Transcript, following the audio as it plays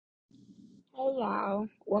Hey y'all,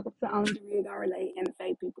 welcome to Only the Real Gonna Relate and the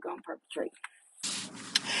Fake People Gonna Perpetrate.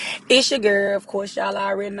 It's your girl, of course, y'all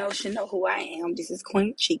already know. She know who I am. This is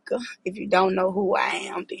Queen Chica. If you don't know who I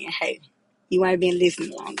am, then hey, you ain't been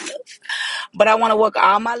listening long enough. But I want to welcome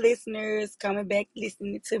all my listeners coming back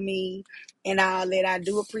listening to me and all that. I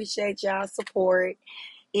do appreciate y'all support.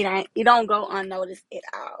 It don't go unnoticed at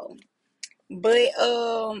all. But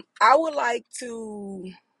I would like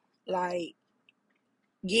to like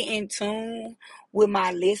get in tune with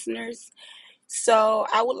my listeners. So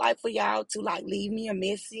I would like for y'all to like leave me a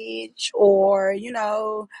message, or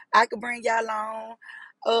I could bring y'all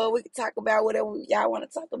on. We could talk about whatever y'all want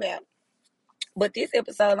to talk about. But this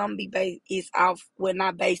episode I'm gonna be based is off, well,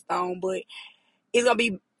 not based on, but it's gonna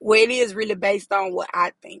be, well, it is really based on what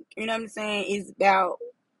I think. You know what I'm saying? It's about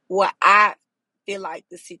what I feel like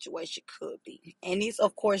the situation could be. And this,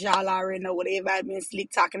 of course, y'all already know what everybody been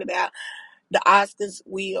slick talking about: the Oscars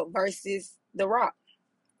will versus The Rock.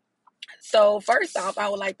 So first off, I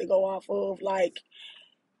would like to go off of like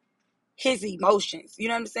his emotions. You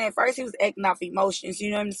know what I'm saying? First, he was acting off emotions.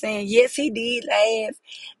 You know what I'm saying? Yes, he did laugh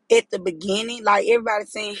at the beginning. Like, everybody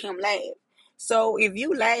seeing him laugh. So if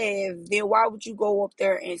you laugh, then why would you go up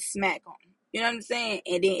there and smack him? You know what I'm saying?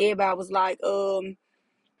 And then everybody was like,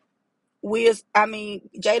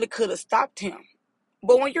 Jada could have stopped him.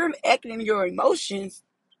 But when you're acting in your emotions,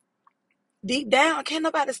 deep down, can't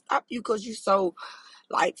nobody stop you because you so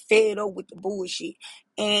like fed up with the bullshit.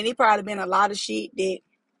 And it probably been a lot of shit that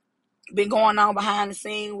been going on behind the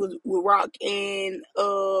scene with Rock and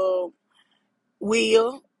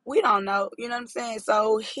Will. We don't know, you know what I'm saying?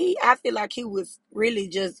 So I feel like he was really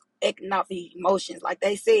just acting off his emotions. Like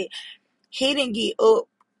they said, he didn't get up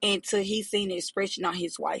until he seen the expression on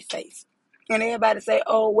his wife's face. And everybody say,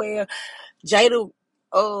 oh well, Jada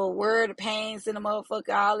wear the pants and the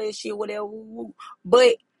motherfucker, all that shit, whatever.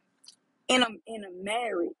 But in a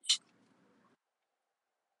marriage,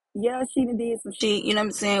 yeah, she done did some shit, you know what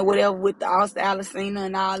I'm saying? Whatever with the Austin Alcina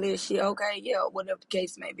and all that shit. Okay, yeah, whatever the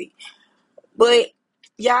case may be. But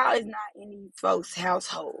y'all is not in these folks'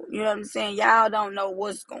 household. You know what I'm saying? Y'all don't know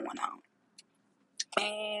what's going on.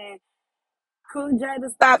 And could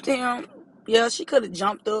Jada stopped him? Yeah, she could have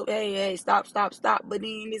jumped up. Hey, hey, stop, stop, stop. But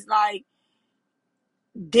then it's like,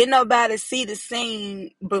 didn't nobody see the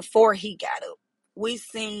scene before he got up? We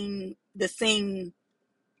seen the scene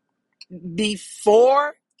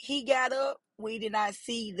before he got up. We did not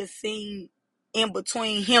see the scene in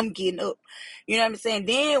between him getting up. You know what I'm saying?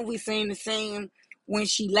 Then we seen the scene when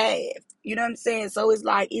she laughed. You know what I'm saying? So it's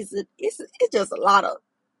like it's just a lot of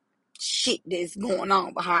shit that's going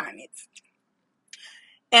on behind it.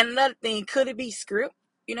 And another thing, could it be script?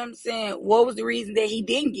 You know what I'm saying? What was the reason that he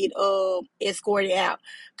didn't get escorted out?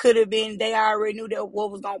 Could have been they already knew that what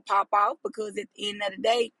was gonna pop off, because at the end of the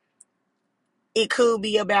day, it could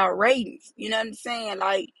be about ratings. You know what I'm saying?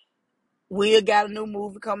 Like, Will got a new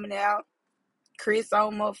movie coming out. Chris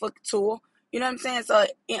on motherfucking tour. You know what I'm saying? So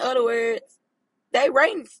in other words, they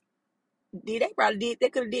ratings. They could have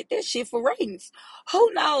did that shit for ratings.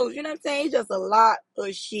 Who knows? You know what I'm saying? It's just a lot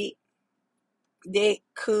of shit that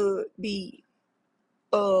could be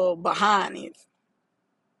behind it.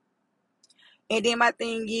 And then my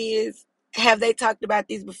thing is, have they talked about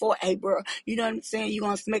this before? Hey, bro, you know what I'm saying? You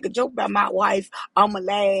gonna make a joke about my wife? I'ma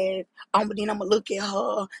laugh. I'ma look at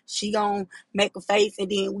her. She gonna make a face,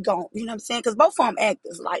 and then we gonna, you know what I'm saying? Because both of them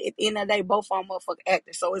actors. Like, at the end of the day, both of them motherfucking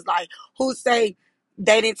actors. So it's like, who say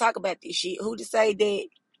they didn't talk about this shit? Who to say that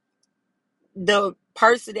the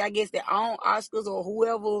person that I guess that own Oscars or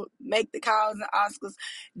whoever make the calls in Oscars,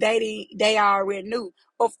 they already knew.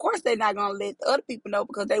 Of course, they're not gonna let the other people know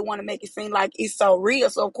because they want to make it seem like it's so real.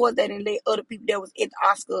 So of course, they didn't let other people that was at the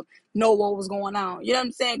Oscar know what was going on. You know what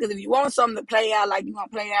I'm saying? Because if you want something to play out like you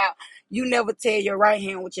want to play out, you never tell your right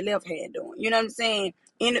hand what your left hand doing. You know what I'm saying?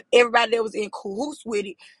 And everybody that was in cahoots with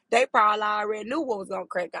it, they probably already knew what was gonna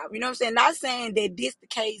crack out. You know what I'm saying? Not saying that this the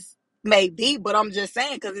case may be, but I'm just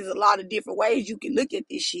saying, because there's a lot of different ways you can look at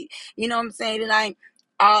this shit. You know what I'm saying? It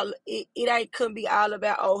ain't couldn't be all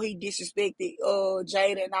about, oh, he disrespected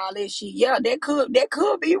Jada and all that shit. Yeah, that could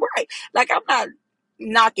be right. Like, I'm not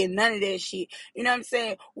knocking none of that shit. You know what I'm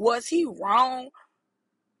saying? Was he wrong?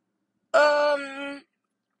 Um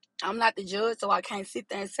I'm not the judge, so I can't sit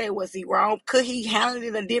there and say, was he wrong? Could he handle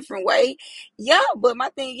it a different way? Yeah, but my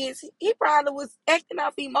thing is, he probably was acting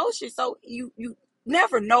off emotion. So you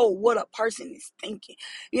never know what a person is thinking.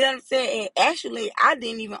 You know what I'm saying? And actually, I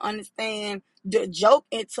didn't even understand the joke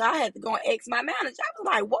until I had to go and ask my manager. I was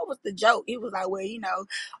like, what was the joke? It was like,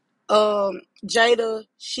 well, Jada,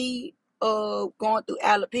 she going through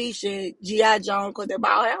alopecia, GI Joe, because they're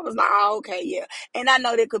bald hair. I was like, oh, okay, yeah. And I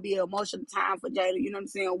know there could be an emotional time for Jada, you know what I'm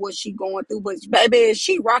saying, what she going through, but baby,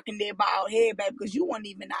 she rocking that bald head, baby, because you wouldn't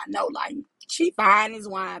even not know, like, she fine as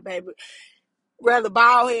wine, baby. Rather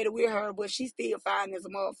bald headed with her, but she still fine as a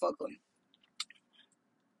motherfucker.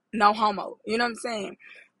 No homo, you know what I'm saying?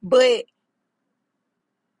 But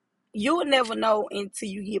you'll never know until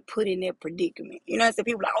you get put in that predicament. You know what I'm saying?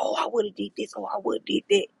 People like, oh, I would have did this, oh, I would have did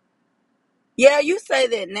that. Yeah, you say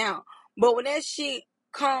that now. But when that shit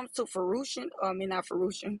comes to fruition, I mean not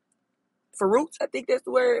fruition, fruits, I think that's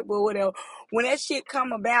the word, but whatever. When that shit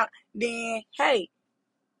come about, then hey,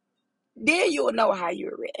 then you'll know how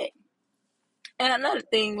you react. And another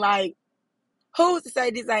thing, like, who's to say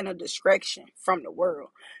this ain't a distraction from the world?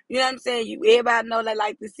 You know what I'm saying? Everybody know they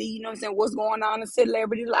like to see, you know what I'm saying, what's going on in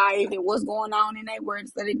celebrity life and what's going on in their world.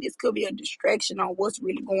 So that this could be a distraction on what's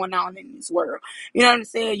really going on in this world. You know what I'm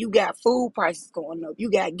saying? You got food prices going up. You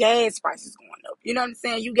got gas prices going up. You know what I'm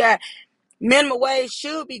saying? You got minimum wage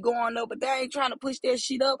should be going up, but they ain't trying to push that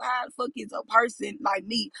shit up. How the fuck is a person like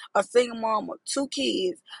me, a single mom with 2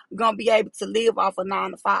 kids, gonna be able to live off a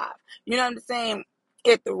 9 to 5? You know what I'm saying?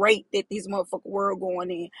 At the rate that this motherfucking world going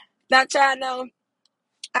in. Now, y'all know,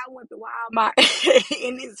 I went to Walmart,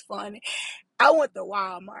 and it's funny. I went to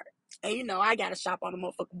Walmart, and you know, I gotta shop on the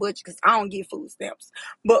motherfucking butcher because I don't get food stamps.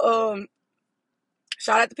 But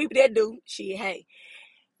shout out to people that do. Shit, hey.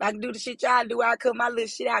 If I can do the shit y'all do, I cut my little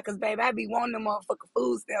shit out because, baby, I be wanting them motherfucking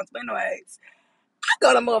food stamps. But anyways, I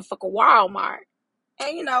go to motherfucking Walmart.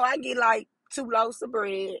 And, you know, I get like 2 loaves of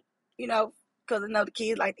bread, you know, because I know the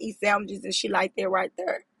kids like to eat sandwiches and shit like that right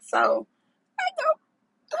there. So, I go,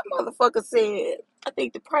 that motherfucker said, I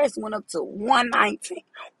think the price went up to $1.19.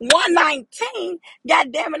 $1.19?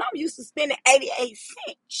 God damn it, I'm used to spending 88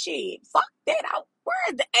 cents. Shit, fuck that out.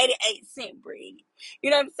 Where's the 88-cent bread?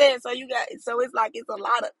 You know what I'm saying? So it's like it's a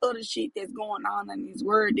lot of other shit that's going on in this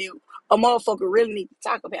world that a motherfucker really need to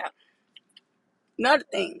talk about. Another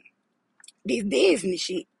thing, this Disney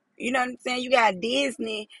shit. You know what I'm saying? You got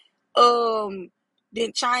Disney,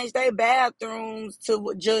 then change their bathrooms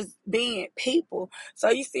to just being people.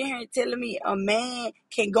 So you sit here and telling me a man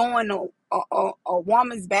can go in a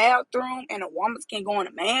woman's bathroom and a woman can go in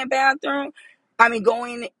a man's bathroom? I mean,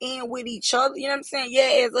 going in with each other. You know what I'm saying?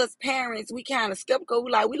 Yeah, as us parents, we kind of skeptical. We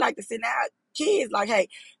like to send our kids like, hey,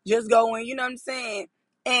 just go in. You know what I'm saying?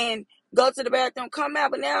 And go to the bathroom, come out.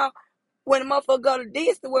 But now when the motherfucker go to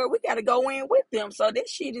Disney World, we gotta go in with them. So this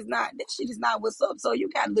shit is not what's up. So you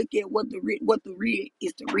gotta look at what the real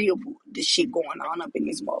is, the shit going on up in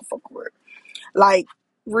this motherfucker world. Like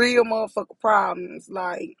real motherfucker problems.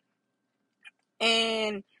 Like,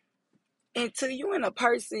 and until you in a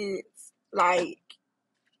person's like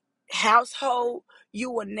household, you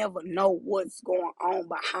will never know what's going on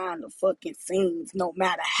behind the fucking scenes. No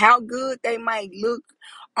matter how good they might look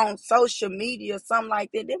on social media or something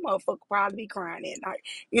like that, that motherfucker probably be crying at night.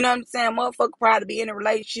 You know what I'm saying? Motherfucker probably be in a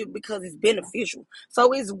relationship because it's beneficial.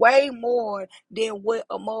 So it's way more than what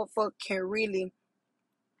a motherfucker can really.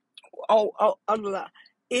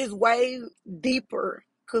 It's way deeper.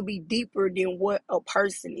 Could be deeper than what a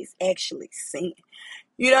person is actually seeing.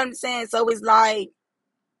 You know what I'm saying? So it's like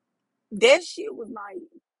that shit was like,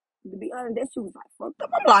 to be honest, that shit was like fucked up.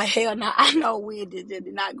 I'm like, hell no, I know we did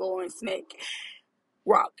not go and smack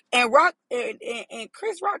Rock. And Rock and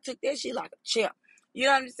Chris Rock took that shit like a champ. You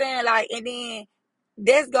know what I'm saying? Like, and then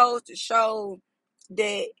this goes to show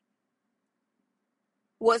that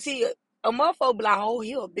was he a motherfucker be like, oh,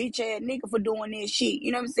 he a bitch ass nigga for doing that shit.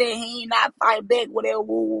 You know what I'm saying? He ain't not fight back, whatever,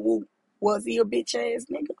 woo, woo, woo. Was he a bitch ass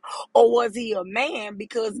nigga? Or was he a man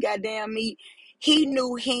because goddamn me, he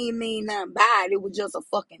knew he ain't mean nothing by it. It was just a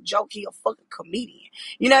fucking joke. He a fucking comedian.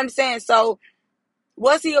 You know what I'm saying? So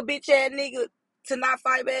was he a bitch ass nigga to not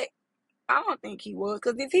fight back? I don't think he was,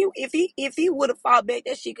 because if he would have fought back,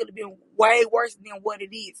 that shit could have been way worse than what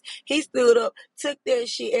it is. He stood up, took that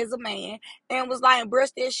shit as a man, and was like,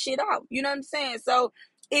 brush that shit off. You know what I'm saying? So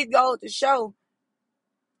it goes to show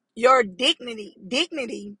your dignity.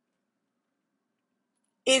 Dignity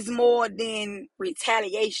is more than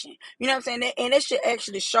retaliation. You know what I'm saying? And that should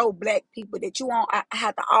actually show black people that you won't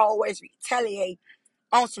have to always retaliate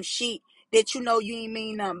on some shit that you know you ain't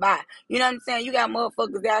mean nothing by. You know what I'm saying? You got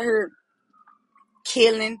motherfuckers out here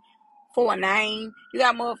killing for a name. You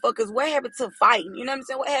got motherfuckers. What happened to fighting? You know what I'm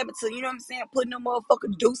saying? What happened to, you know what I'm saying, putting them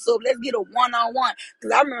motherfuckers deuce up? Let's get a one-on-one.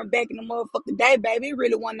 Because I remember back in the motherfucking day, baby, it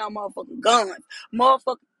really wasn't no motherfucking guns.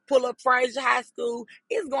 Motherfucker pull up Fraser High School,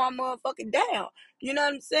 it's going motherfucking down. You know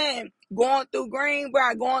what I'm saying? Going through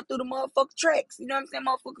Greenbrier, going through the motherfucking tracks. You know what I'm saying?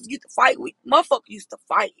 Motherfuckers used to fight with motherfuckers used to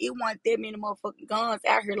fight. It wasn't that many motherfucking guns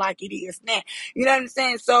out here like it is now. You know what I'm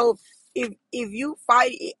saying? So if you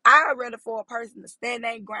fight it, I'd rather for a person to stand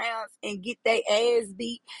their grounds and get their ass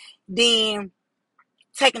beat than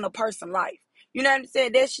taking a person's life. You know what I'm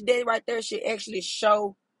saying? That right there should actually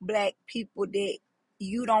show black people that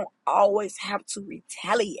you don't always have to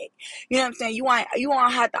retaliate. You know what I'm saying? You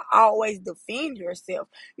won't have to always defend yourself.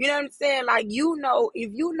 You know what I'm saying? Like, if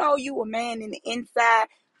you know you a man in the inside,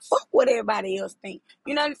 fuck what everybody else think.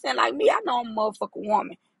 You know what I'm saying? Like me, I know I'm a motherfucking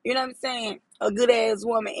woman. You know what I'm saying? A good ass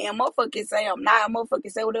woman. And motherfuckers say I'm not.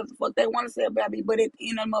 Motherfuckers say whatever the fuck they want to say about me. But at the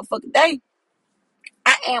end of the motherfucking day,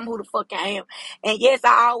 I am who the fuck I am. And yes,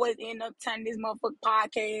 I always end up turning this motherfucking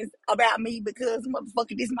podcast about me because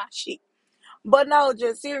motherfucker, this my shit. But no,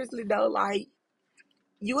 just seriously though, like,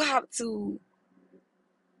 you have to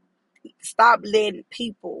stop letting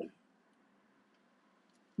people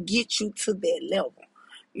get you to that level.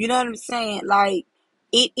 You know what I'm saying? Like,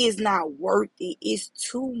 it is not worth it. It's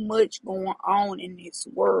too much going on in this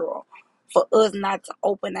world for us not to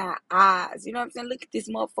open our eyes. You know what I'm saying? Look at this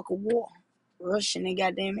motherfucker war. Russian and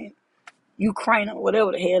goddamn it. Ukraine or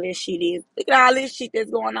whatever the hell that shit is. Look at all this shit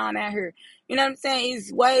that's going on out here. You know what I'm saying?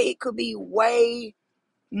 It could be way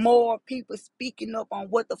more people speaking up on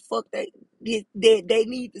what the fuck they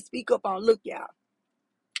need to speak up on. Look,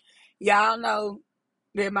 y'all know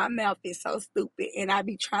that my mouth is so stupid and I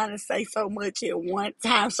be trying to say so much at one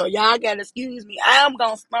time. So y'all gotta excuse me. I am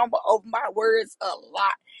gonna stumble over my words a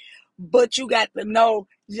lot. But you got to know,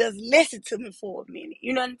 just listen to me for a minute.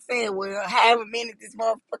 You know what I'm saying? Well, have a minute this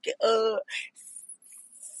motherfucking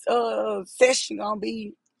session gonna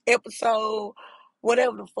be, episode,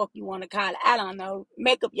 whatever the fuck you want to call it. I don't know.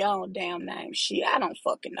 Make up your own damn name. Shit, I don't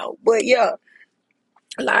fucking know. But yeah,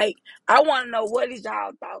 like, I want to know, what is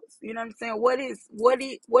y'all thoughts? You know what I'm saying?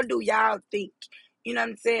 What do y'all think? You know what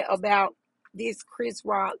I'm saying about this Chris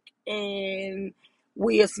Rock and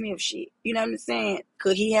Will Smith shit? You know what I'm saying?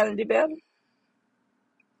 Could he handle it better?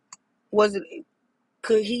 Was it?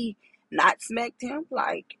 Could he not smacked him?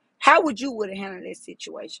 Like, how would you would have handled that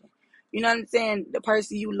situation? You know what I'm saying? The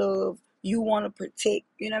person you love, you want to protect.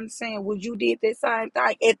 You know what I'm saying? Would you did that same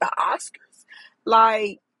thing at the Oscars?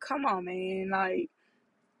 Like, come on, man. Like,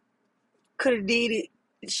 could have did it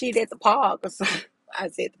shit at the park or something. I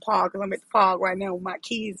said the park because I'm at the park right now with my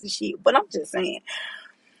kids and shit. But I'm just saying.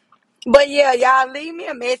 But yeah, y'all leave me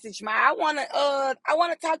a message, man. I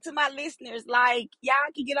wanna talk to my listeners. Like, y'all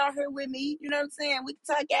can get on here with me. You know what I'm saying? We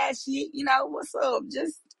can talk ass shit. You know what's up?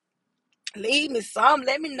 Just leave me some.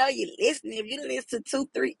 Let me know you listening. If you listen to 2,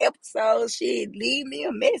 3 episodes, shit, leave me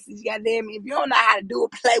a message. Goddamn it. If you don't know how to do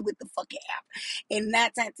it, play with the fucking app. And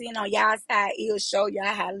 9 times 10 on y'all side, it'll show y'all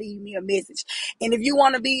how to leave me a message. And if you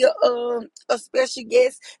want to be a special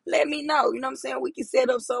guest, let me know. You know what I'm saying? We can set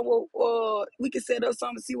up some. We can set up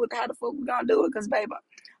something. See how the fuck we gonna do it. Cause baby,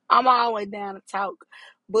 I'm always down to talk.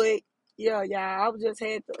 But yeah, y'all, I was just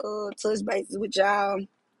had to touch bases with y'all.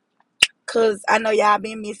 Cause I know y'all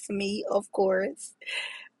been missing me, of course.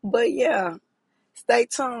 But yeah, stay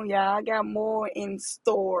tuned, y'all. I got more in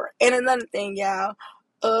store. And another thing, y'all,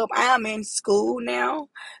 I am in school now,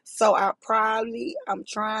 so I'm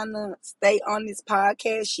trying to stay on this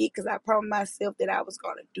podcast shit because I promised myself that I was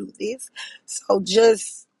gonna do this. So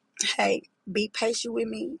just, hey, be patient with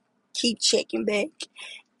me. Keep checking back,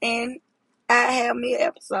 and I have me an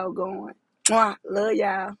episode going. Mwah, love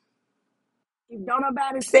y'all. If don't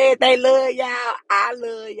nobody say they love y'all, I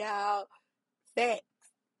love y'all. That.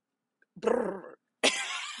 Brr.